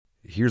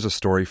here's a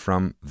story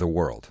from The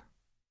World.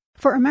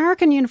 For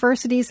American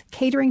universities,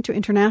 catering to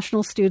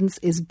international students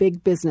is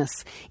big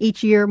business.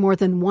 Each year, more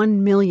than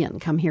 1 million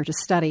come here to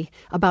study.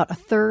 About a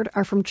third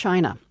are from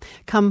China.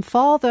 Come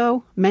fall,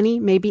 though, many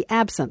may be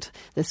absent.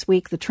 This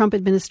week, the Trump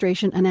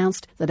administration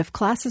announced that if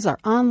classes are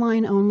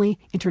online only,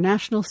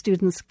 international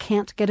students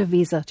can't get a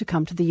visa to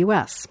come to the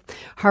U.S.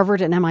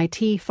 Harvard and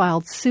MIT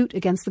filed suit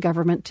against the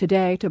government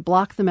today to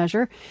block the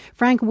measure.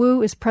 Frank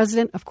Wu is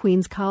president of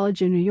Queens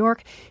College in New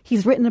York.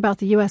 He's written about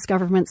the U.S.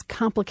 government's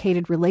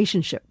complicated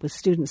relationship with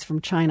students from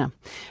China.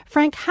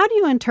 Frank, how do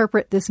you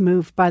interpret this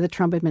move by the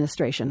Trump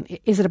administration?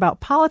 Is it about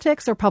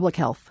politics or public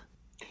health?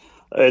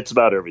 It's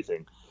about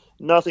everything.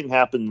 Nothing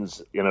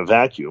happens in a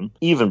vacuum.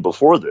 Even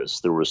before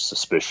this, there was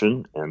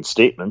suspicion and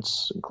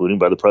statements, including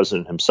by the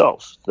president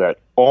himself, that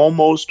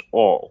almost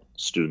all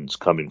students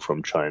coming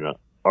from China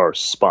are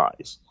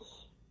spies.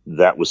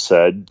 That was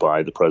said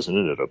by the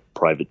president at a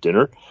private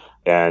dinner,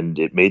 and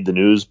it made the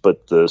news,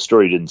 but the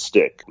story didn't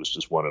stick. It was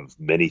just one of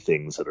many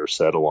things that are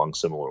said along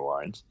similar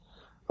lines.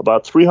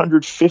 About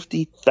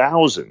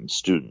 350,000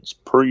 students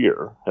per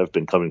year have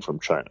been coming from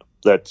China.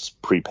 That's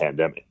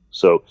pre-pandemic.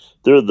 So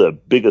they're the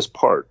biggest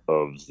part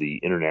of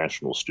the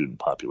international student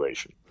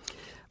population.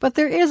 But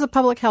there is a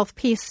public health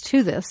piece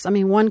to this. I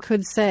mean, one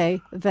could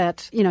say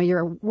that,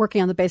 you're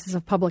working on the basis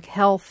of public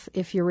health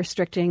if you're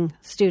restricting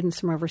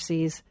students from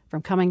overseas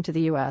from coming to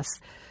the U.S.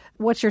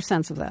 What's your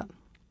sense of that?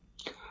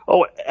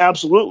 Oh,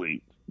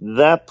 absolutely.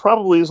 That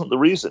probably isn't the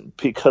reason,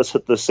 because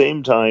at the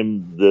same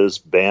time this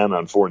ban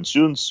on foreign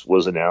students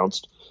was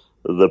announced,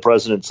 the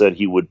president said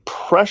he would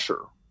pressure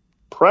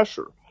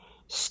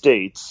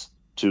states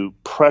to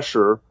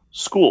pressure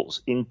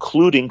schools,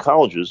 including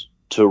colleges,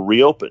 to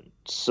reopen.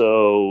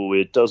 So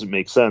it doesn't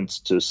make sense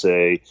to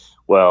say,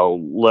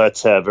 well,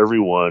 let's have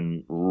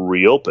everyone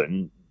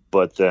reopen,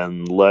 but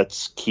then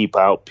let's keep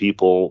out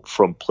people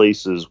from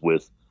places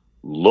with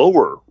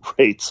lower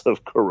rates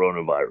of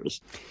coronavirus.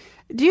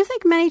 Do you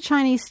think many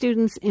Chinese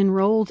students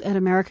enrolled at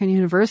American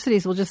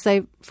universities will just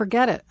say,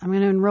 forget it, I'm going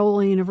to enroll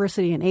in a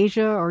university in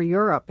Asia or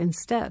Europe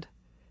instead?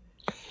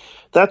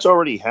 That's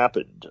already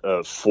happened.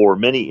 For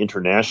many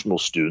international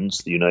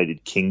students, the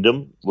United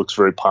Kingdom looks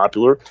very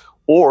popular,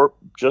 or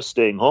just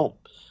staying home.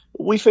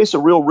 We face a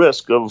real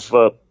risk of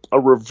a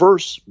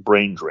reverse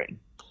brain drain.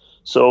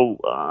 So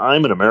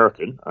I'm an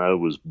American. I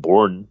was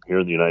born here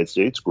in the United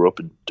States, grew up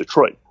in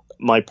Detroit.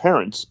 My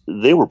parents,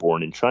 they were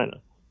born in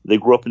China. They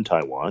grew up in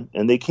Taiwan,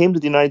 and they came to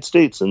the United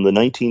States in the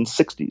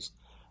 1960s,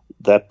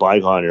 that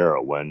bygone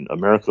era when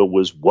America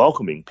was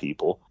welcoming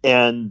people,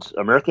 and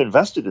America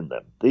invested in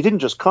them. They didn't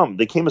just come.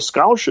 They came as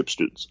scholarship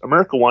students.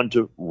 America wanted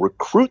to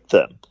recruit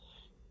them.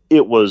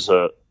 It was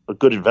a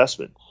good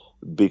investment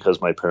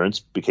because my parents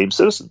became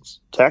citizens,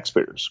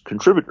 taxpayers,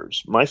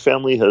 contributors. My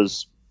family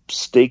has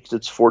staked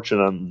its fortune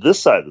on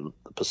this side of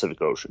the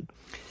Pacific Ocean.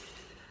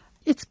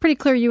 It's pretty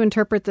clear you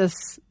interpret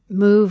this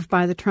move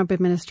by the Trump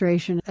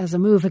administration as a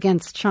move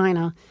against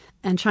China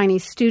and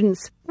Chinese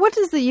students. What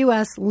does the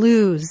U.S.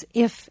 lose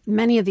if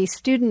many of these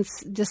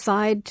students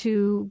decide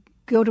to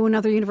go to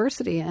another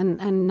university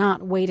and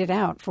not wait it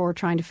out for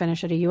trying to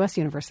finish at a U.S.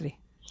 university?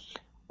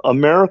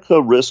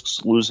 America risks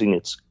losing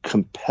its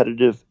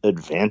competitive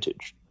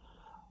advantage.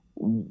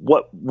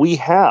 What we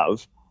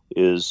have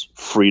is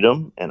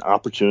freedom and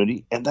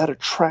opportunity, and that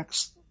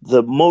attracts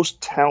the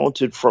most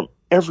talented from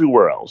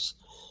everywhere else.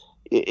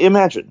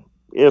 Imagine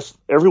if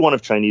everyone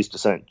of Chinese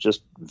descent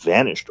just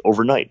vanished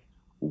overnight.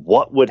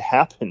 What would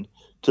happen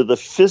to the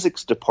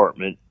physics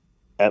department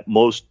at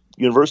most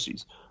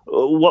universities?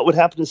 What would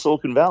happen in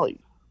Silicon Valley?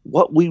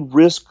 What we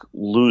risk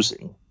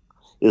losing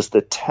is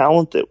the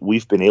talent that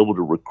we've been able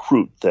to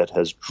recruit that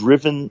has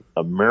driven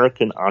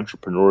American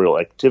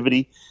entrepreneurial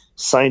activity,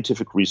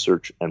 scientific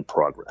research, and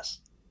progress.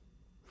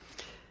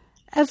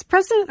 As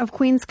president of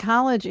Queens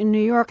College in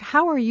New York,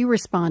 how are you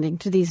responding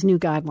to these new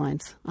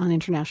guidelines on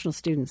international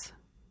students?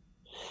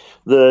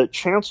 The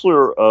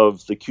chancellor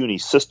of the CUNY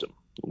system,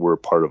 we're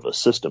part of a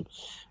system,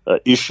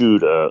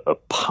 issued a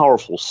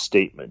powerful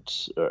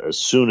statement as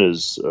soon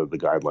as the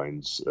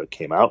guidelines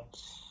came out,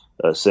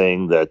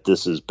 saying that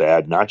this is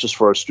bad, not just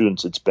for our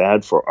students, it's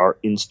bad for our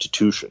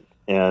institution.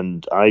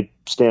 And I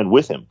stand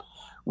with him.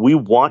 We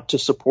want to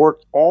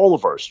support all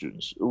of our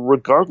students,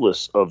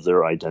 regardless of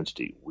their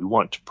identity. We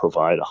want to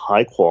provide a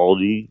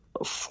high-quality,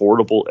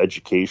 affordable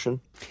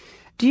education.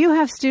 Do you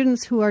have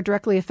students who are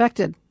directly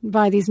affected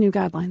by these new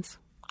guidelines?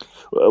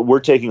 We're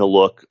taking a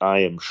look. I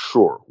am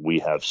sure we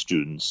have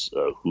students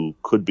who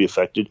could be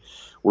affected.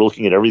 We're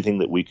looking at everything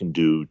that we can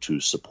do to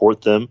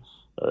support them,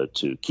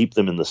 to keep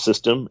them in the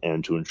system,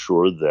 and to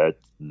ensure that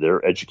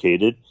they're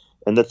educated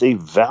and that they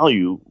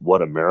value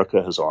what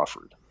America has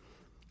offered.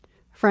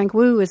 Frank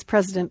Wu is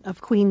president of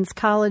Queens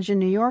College in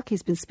New York.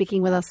 He's been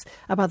speaking with us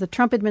about the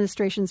Trump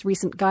administration's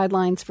recent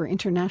guidelines for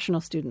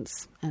international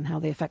students and how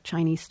they affect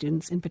Chinese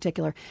students in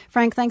particular.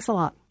 Frank, thanks a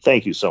lot.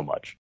 Thank you so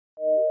much.